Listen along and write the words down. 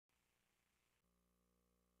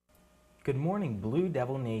Good morning, Blue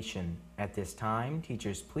Devil Nation. At this time,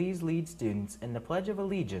 teachers please lead students in the Pledge of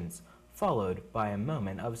Allegiance, followed by a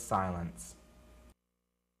moment of silence.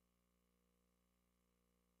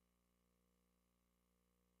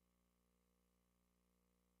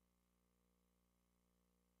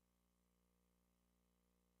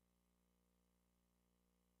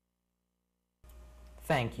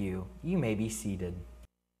 Thank you. You may be seated.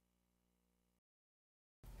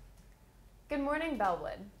 Good morning,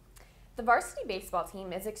 Bellwood. The varsity baseball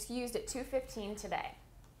team is excused at 2:15 today.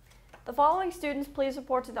 The following students please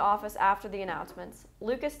report to the office after the announcements: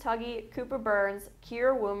 Lucas Tuggy, Cooper Burns,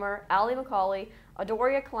 Kiera Woomer, Allie McCauley,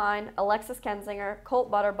 Adoria Klein, Alexis Kensinger,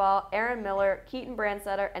 Colt Butterball, Aaron Miller, Keaton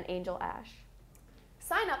Brandsetter, and Angel Ash.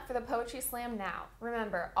 Sign up for the Poetry Slam now.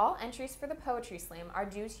 Remember, all entries for the Poetry Slam are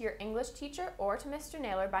due to your English teacher or to Mr.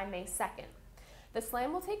 Naylor by May 2nd. The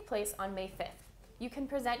slam will take place on May 5th. You can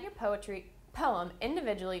present your poem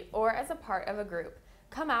individually or as a part of a group.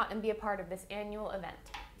 Come out and be a part of this annual event.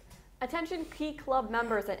 Attention Key Club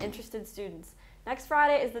members and interested students. Next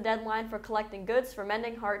Friday is the deadline for collecting goods for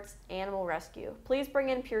Mending Hearts Animal Rescue. Please bring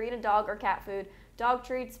in Purina dog or cat food, dog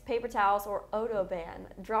treats, paper towels, or Odoban.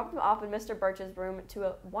 Drop them off in Mr. Birch's room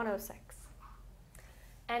to 106.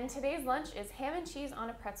 And today's lunch is ham and cheese on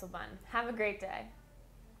a pretzel bun. Have a great day.